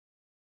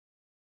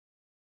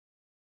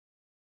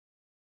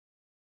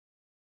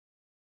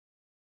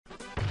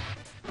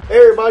Hey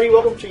everybody,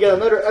 welcome to yet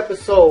another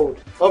episode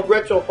of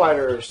Retro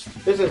Fighters.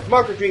 This is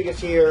Mark Rodriguez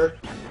here.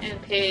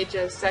 And Paige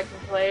as second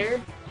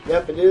player.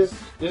 Yep, this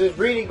is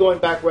really going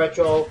back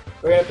retro.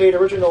 We're going to play the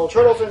original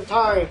Turtles in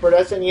Time for the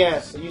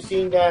SNES. You've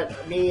seen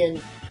that me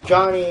and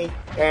Johnny,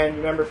 and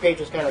remember Paige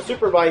was kind of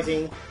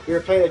supervising. We were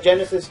playing the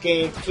Genesis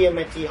game,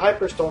 TMNT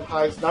Hyperstone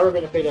Heist. Now we're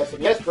going to play the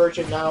SNES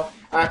version now,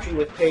 actually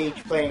with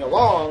Paige playing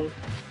along.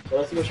 So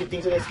let's see what she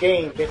thinks of this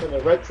game based on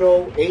the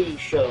Retro 80s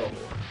show.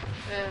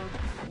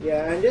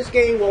 Yeah, and this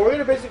game, well, we're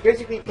going to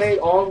basically play it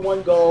all in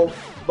one go,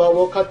 but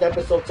we'll cut the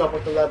episodes up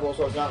with the level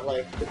so it's not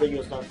like the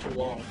video's not too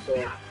long.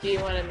 So, do you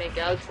want to make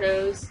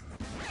outros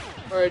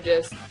or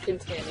just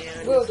continue?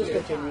 We'll just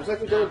continue. It's like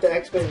we did with the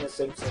X-Men and the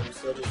Simpsons,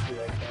 so we'll just do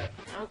like that.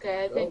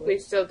 Okay, I think we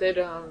still did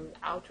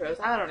outros.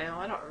 I don't know.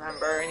 I don't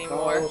remember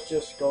anymore. I was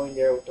just going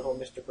there with the whole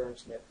Mr.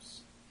 Burns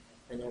snips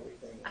and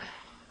everything.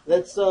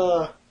 Let's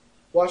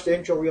watch the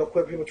intro real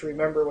quick for people to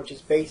remember, which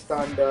is based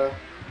on the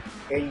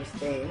 80s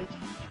theme.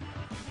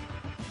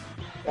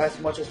 As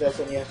much as the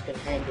SNES can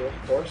handle,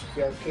 of course.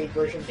 The arcade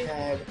version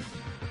had...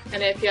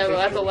 And if you have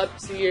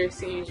epilepsy or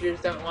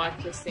seizures, don't watch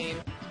the scene.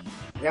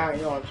 Yeah, I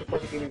know. I'm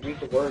supposed to even read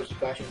the words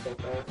flashing so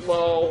fast.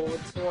 Well,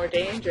 it's more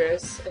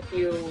dangerous. If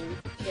you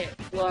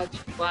can't watch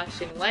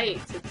flashing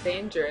lights, it's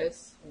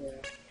dangerous. Yeah.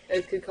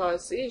 It could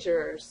cause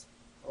seizures.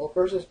 Well,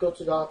 first let's go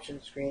to the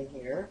option screen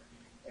here.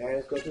 And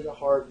let's go to the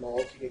hard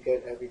mode so you can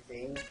get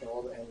everything,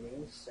 all the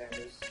endings. And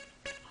just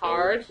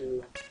hard?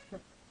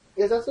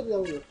 Yes, that's the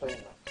one we were playing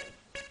last time.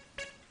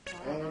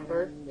 And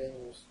then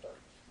we'll start.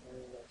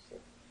 And that's it.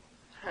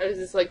 How is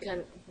this like?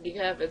 You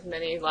can have as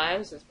many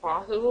lives as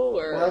possible,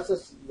 or? Well, that's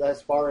just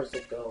as far as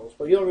it goes.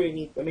 But you don't really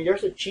need. I mean,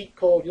 there's a cheat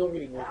code. You don't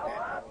really need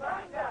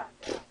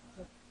that.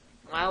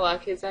 My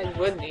luck is I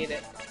would need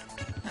it.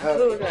 Okay,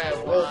 Who would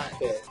I want?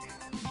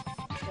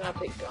 Can I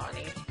pick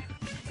Donnie?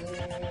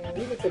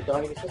 You can pick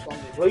Donnie.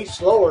 Well, he's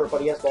slower,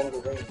 but he has longer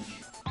range.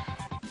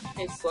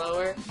 He's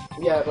slower.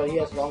 Yeah, but he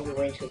has longer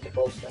range because the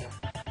bow staff.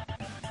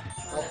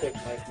 I'll pick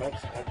Mike.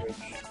 Mike's average.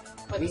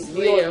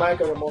 Leo and Mike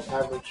are the most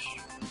average.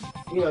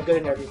 You know, good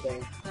in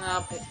everything.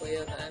 I'll pick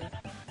Leo then.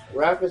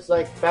 Raph is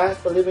like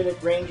fast but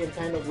limited range and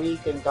kind of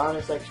weak, and Don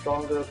is like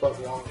stronger but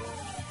longer.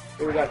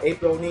 Here we got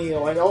April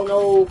O'Neil, and oh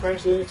no,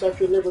 Franklin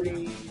Sexual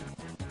Liberty.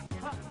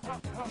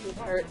 He's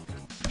hurt.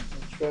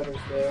 And Shredder's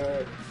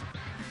there.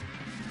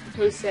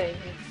 Who's saying?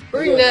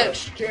 Bring that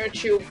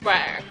statue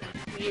back.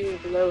 You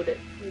bloated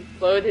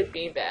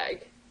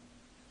beanbag.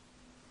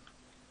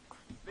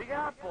 Big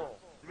Apple,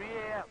 3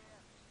 a.m.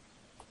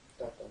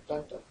 Dun, dun,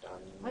 dun, dun,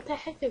 dun. What the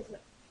heck is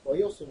that? Well,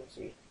 you'll soon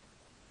see.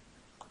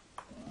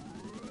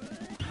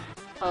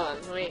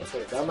 Wait.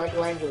 Okay, got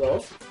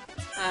Michelangelo.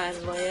 I'm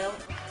Leo.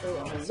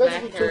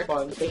 Smacker.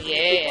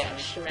 Yeah,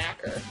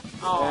 Schmacker.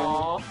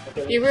 Aww.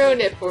 Okay, you ruined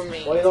it for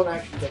me. Well, you don't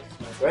actually get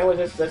to smack.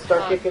 Anyways, let's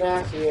start kicking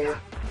ass here.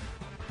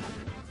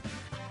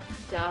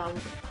 Dumb.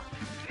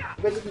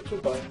 Basically 2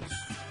 buttons.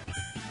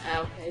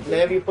 Okay. And then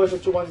if you push the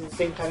 2 buttons at the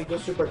same time, you do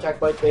super attack,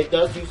 but it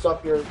does use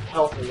up your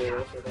health a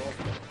little. So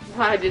don't.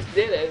 I just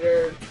did it,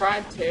 or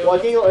tried to. Well, I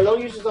think it don't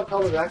use up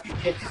health to actually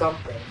hit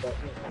something, but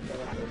you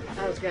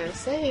know. I was gonna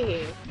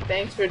say,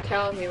 thanks for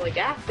telling me like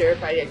after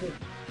if I didn't.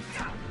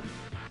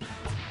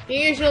 You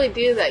usually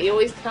do that. You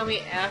always tell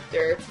me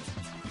after.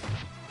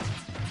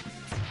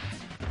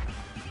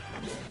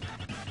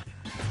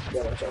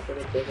 Yeah, watch out for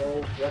the big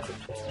old wrecking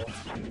ball.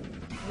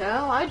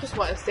 No, I just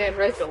want to stand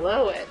right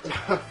below it.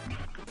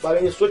 But I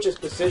mean, it switches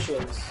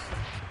positions.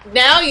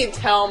 Now you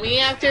tell me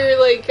after,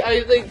 like,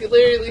 I, like,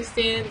 literally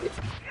stand...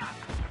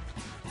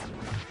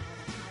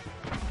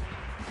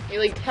 You,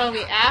 like, tell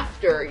me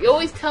after. You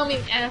always tell me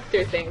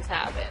after things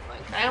happen.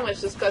 Like, I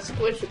almost just got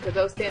squished because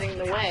I was standing in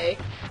the way,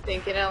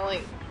 thinking I'll,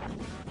 like,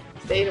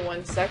 stay to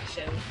one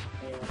section.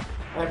 Yeah.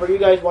 And for you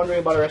guys wondering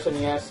about our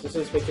SNES, this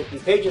is basically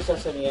Paige's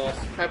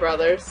SNES. My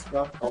brothers.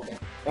 No? Okay.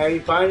 And we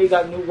finally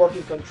got new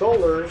working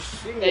controllers.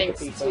 Thanks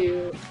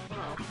to...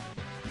 Oh.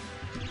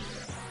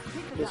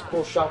 This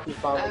cool shop we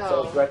found that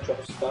sells retro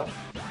stuff.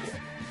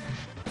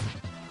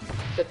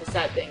 But the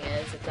sad thing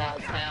is, it's out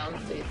of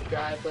town, so you have to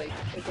drive like,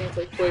 I think it's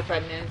like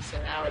 45 minutes,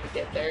 an hour to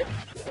get there.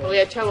 And we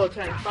had trouble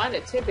trying to find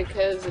it too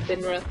because it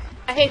didn't really.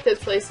 I hate those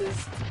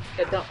places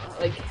that don't,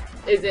 like,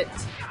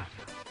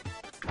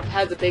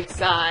 has a big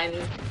sign.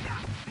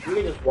 You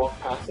can just walk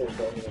past it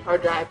or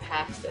drive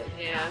past it,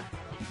 yeah.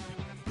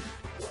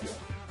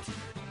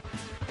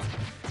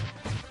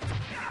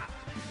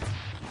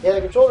 Yeah,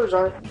 the controllers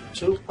aren't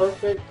too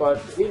perfect, but,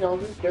 you know,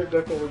 they're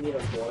good for what we need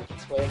them for.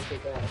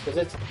 Because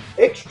it's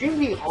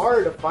extremely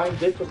hard to find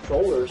good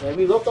controllers. And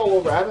we looked all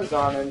over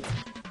Amazon, and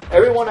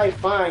everyone I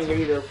find, they're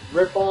either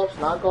rip-offs,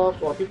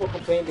 knockoffs, or people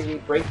complain they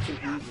break too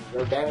easy,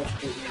 or damage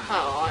too easy.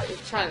 Oh, I'm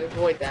trying to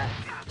avoid that.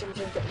 Get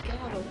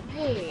out of the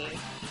way.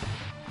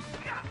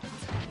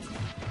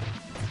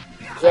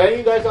 So any of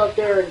you guys out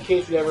there, in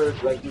case you ever,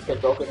 like, these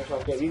get broken or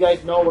something, if you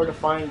guys know where to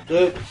find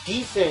good,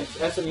 decent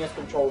SNES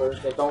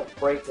controllers that don't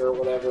break or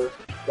whatever,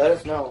 let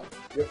us know.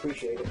 We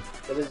appreciate it.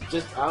 But it's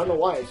just, I don't know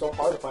why, it's so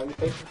hard to find these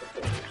patient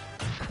controllers.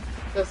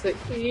 That's like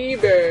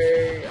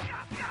eBay.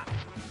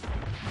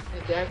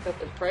 jacked up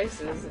the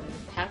prices and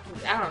I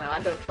don't know. I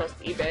don't trust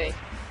eBay.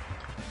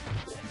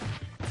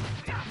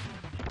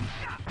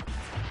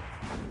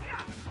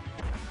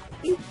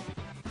 Bloop.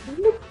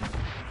 Bloop.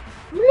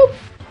 Bloop.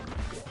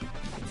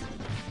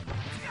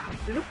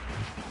 Bloop.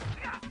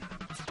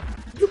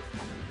 Bloop.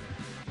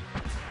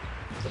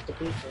 Just the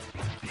pizza.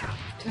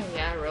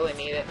 Yeah, I really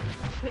need it.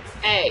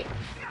 Hey.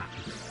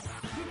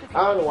 I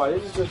don't know why.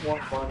 This is just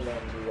more fun than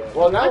the.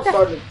 Well, now it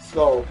started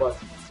slow, but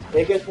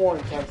it gets more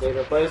intense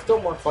later. But it's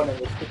still more fun than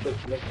the stupid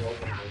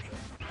Nickelodeon version.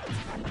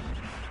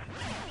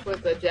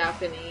 With the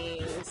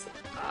Japanese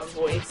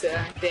voice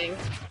acting.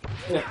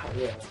 Yeah.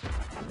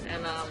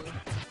 And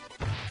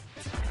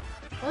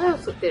what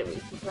else did we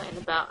complain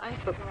about? I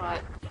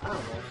forgot. I don't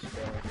know.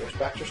 There's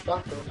Baxter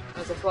Stockton.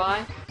 As a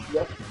fly?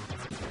 Yep.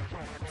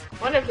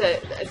 Wonder if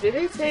did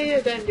they say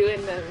they're done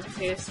doing the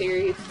new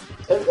series?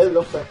 It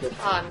looks like it.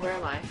 Han, where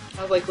am I?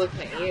 I was like looking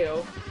at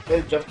you.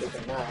 It just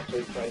isn't now, so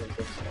he's trying to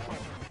fix it out.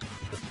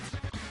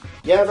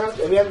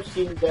 Yeah, we haven't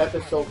seen the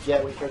episodes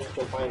yet. We're trying to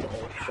still find the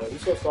whole show. He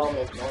still saw him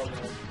as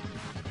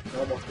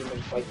normal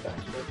human fight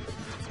Baxter.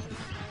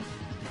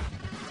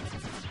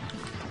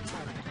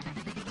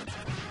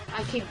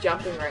 I keep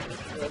jumping right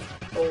into the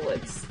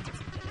bullets.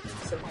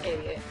 Some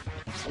idiot.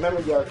 I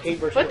remember the arcade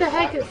version. What the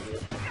heck is...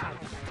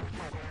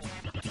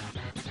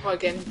 Well,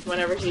 again,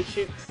 whenever he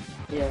shoots.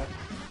 Yeah.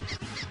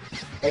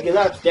 Like, you're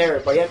not there,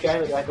 but you have to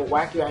have like a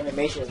wacky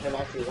animation of him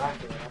actually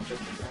laughing and not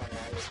just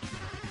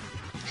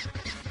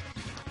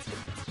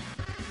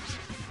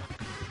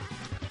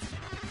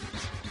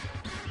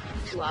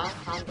La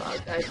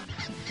humbug.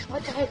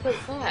 What the heck was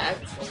that?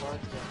 So hard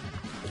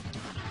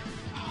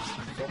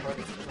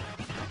to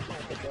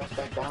get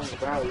back down the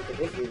ground, we could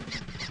hit you.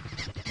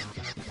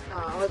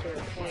 Oh, I wasn't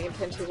paying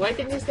attention. Why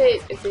didn't you say,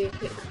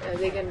 are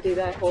they going to do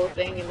that whole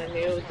thing in the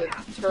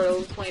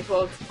Turtles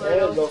 2012 Yeah,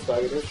 Turtles? it looks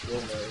like it. It's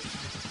rumors.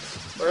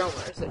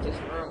 Rumors, they're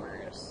just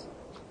rumors.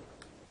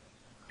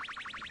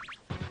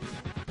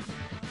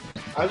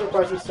 I'm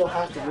surprised he still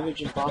has the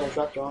Luigi's bottle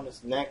wrapped around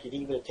his neck. You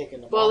didn't even have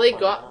taken them Well,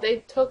 off.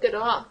 they took it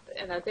off,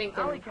 and I think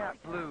Alley Cat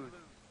Blues.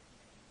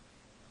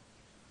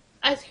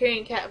 Ice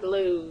Cream Cat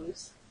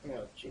Blues.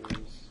 Oh,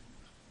 jeez.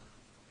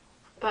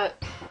 But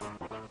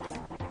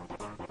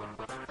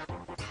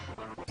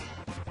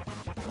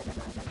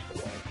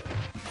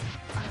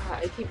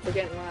I keep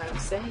forgetting what I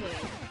was saying.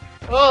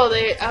 Oh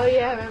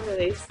yeah, I remember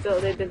they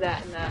did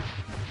that in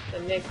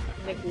the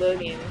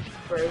Nickelodeon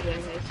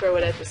version. They throw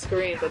it at the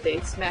screen, but they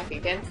smack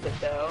against it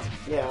though.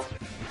 Yeah.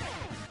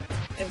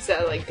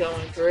 Instead of like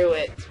going through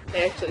it,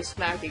 they actually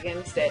smack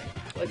against it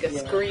like a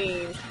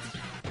screen.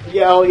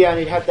 Yeah, oh yeah, and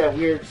you'd have that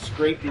weird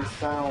scrapey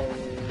sound,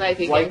 Like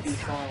wipey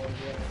sound,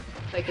 yeah.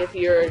 Like if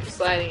you're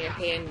sliding your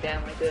hand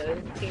down like a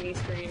TV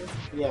screen.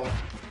 Yeah.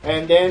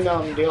 And then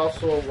they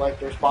also, like,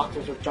 there's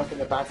boxes or junk in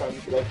the background,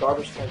 you could, like,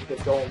 garbage cans, you could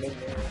throw them in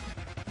there.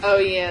 Oh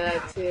yeah,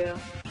 that too.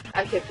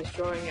 I kept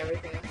destroying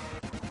everything.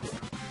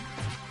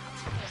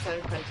 I was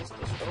having fun just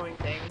destroying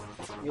things.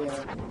 Yeah.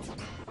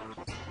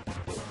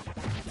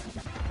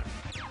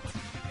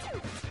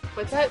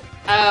 What's that?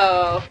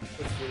 Oh.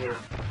 It's weird.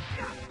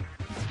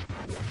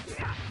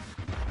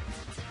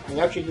 You can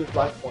actually use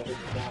life points if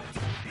you want.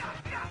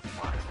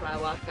 Watch my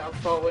lockout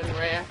fall in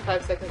right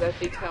 5 seconds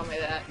after you tell me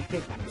that.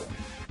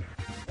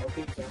 No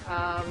pizza.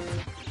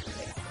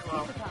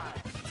 Well,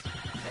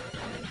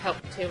 it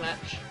helped too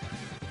much.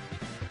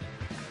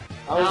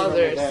 I don't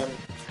remember them.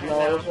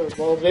 No, those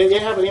are, well, they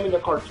have a name in the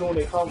cartoon.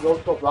 They call them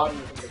Roscoe Rodney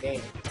in the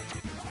game.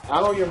 I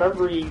don't know if you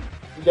remember,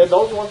 they're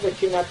those ones that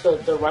kidnapped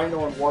the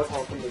rhino and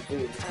warthog from the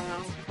zoo.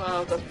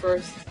 Well, the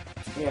first.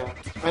 Yeah.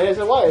 And as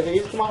it was, they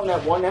just come out in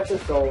that one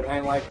episode,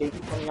 and, like, they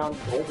keep coming out in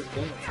older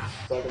games.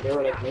 So that they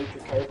were, like, major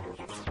characters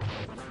or something.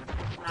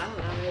 I don't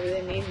know, maybe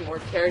they need more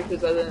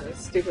characters other than the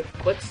stupid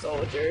foot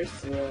soldiers.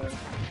 Yeah.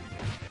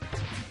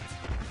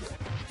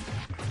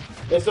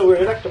 It's so weird.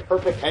 They're like the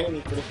perfect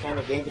enemy for this kind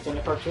of game, because in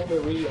the cartoon there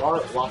really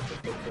are lots of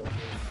foot soldiers.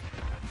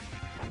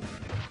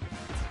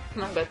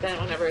 But then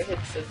whenever it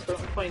hits the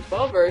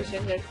 2012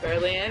 version, there's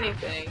barely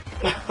anything.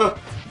 Or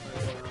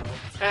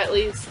at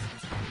least.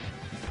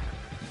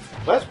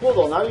 That's cool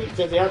though. Now,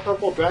 since they have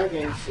purple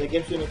dragons, it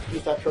gives you an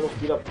excuse that turtles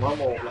beat up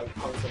normal, like,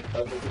 punks and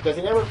thuggers, because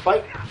they never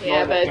fight.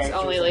 Yeah, but it's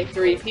only like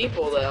 3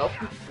 people though.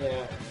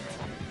 Yeah.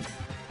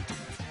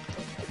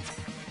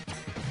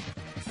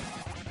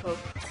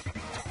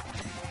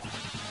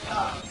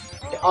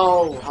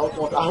 Oh,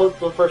 I was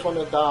the first one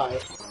to die.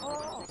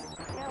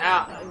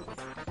 Ah.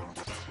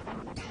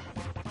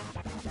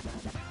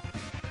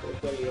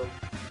 There you go.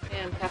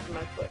 Yeah, I'm tapping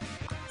my foot.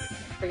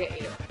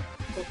 Forget you.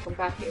 We'll come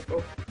back here,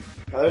 bro.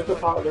 Now there's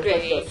there's like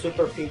the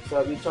super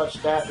pizza. You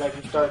touch that, like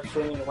you start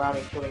swinging around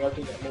and killing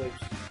everything that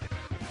moves.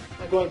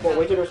 I'm going for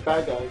wait till there's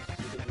bad guys.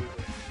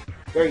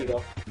 There you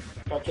go.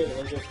 Touch it and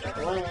then just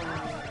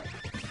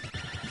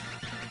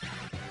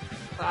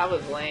That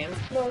was lame.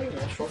 No, you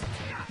know, sure.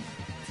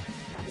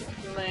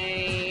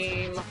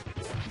 Lame.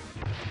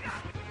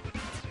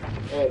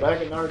 Hey,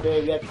 back in our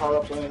day, we had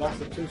power-ups only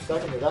lasted 2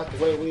 seconds, but that's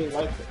the way we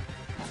liked it.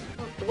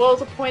 What was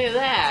the point of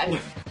that?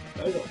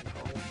 I don't know.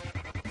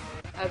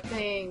 I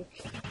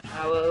think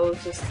we'll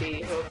just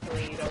see.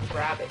 Hopefully you don't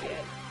grab it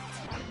yet.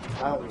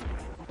 Oh.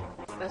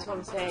 That's what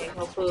I'm saying.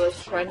 Hopefully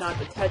let's try not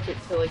to touch it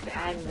till like the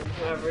end and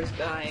whoever's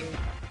dying.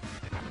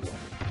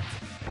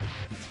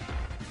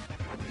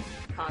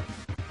 Huh.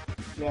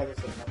 Yeah, this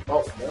is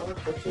oh,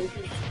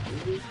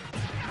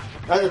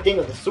 that's the thing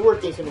of the sword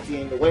thing's gonna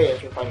be in the way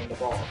as you're fighting the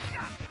boss.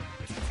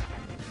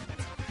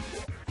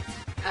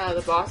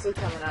 The boss is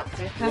coming up.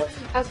 Yep.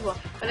 That's what.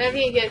 Whenever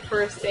you get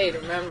first aid,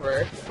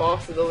 remember the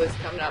boss is always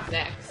coming up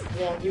next.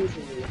 Yeah,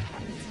 usually.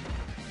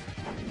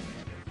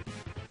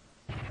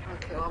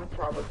 Okay, well I'm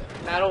probably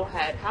gonna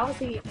Metalhead. How is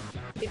he?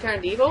 He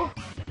turned evil?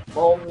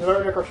 Well,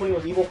 remember the cartoon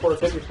was evil for a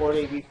bit before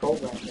they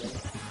reprogrammed him.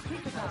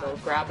 So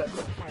grab it.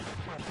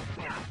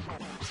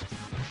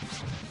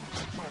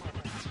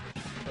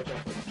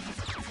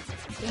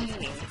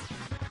 Dang.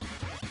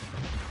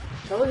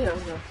 Told you I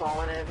was gonna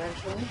fall in it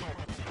eventually.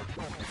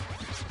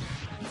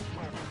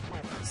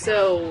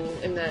 So,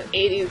 in the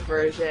 80s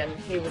version,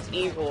 he was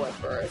evil at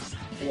first.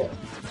 Yeah.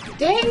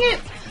 Dang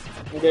it!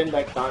 And then,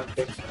 like, Don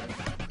fixed him.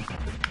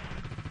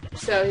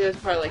 So, he was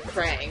probably like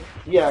Krang.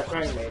 Yeah,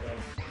 Krang made him.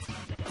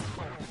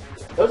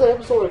 There was an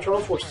episode where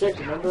Turtles were sick,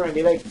 remember? And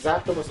they, like,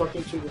 zapped them with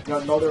something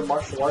to know their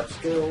martial arts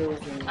skills.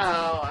 And...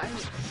 Oh,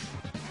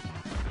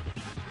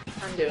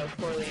 I'm doing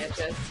poorly at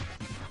this.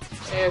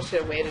 Maybe I should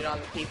have waited on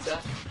the pizza.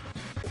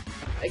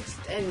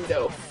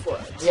 Extendo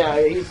foot. Yeah,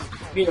 he's,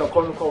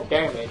 quote unquote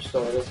damaged,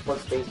 so this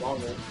foot stays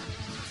longer.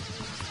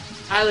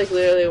 I like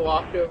literally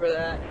walked over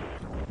that.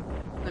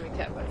 Let me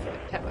tap my foot.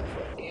 Tap my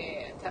foot.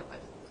 Yeah, tap my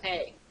foot.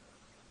 Hey.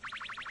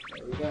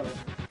 There we go.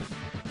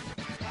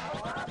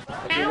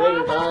 See you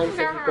later, guys,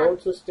 and go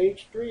to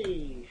stage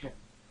 3.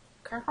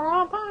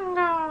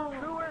 Cowabunga!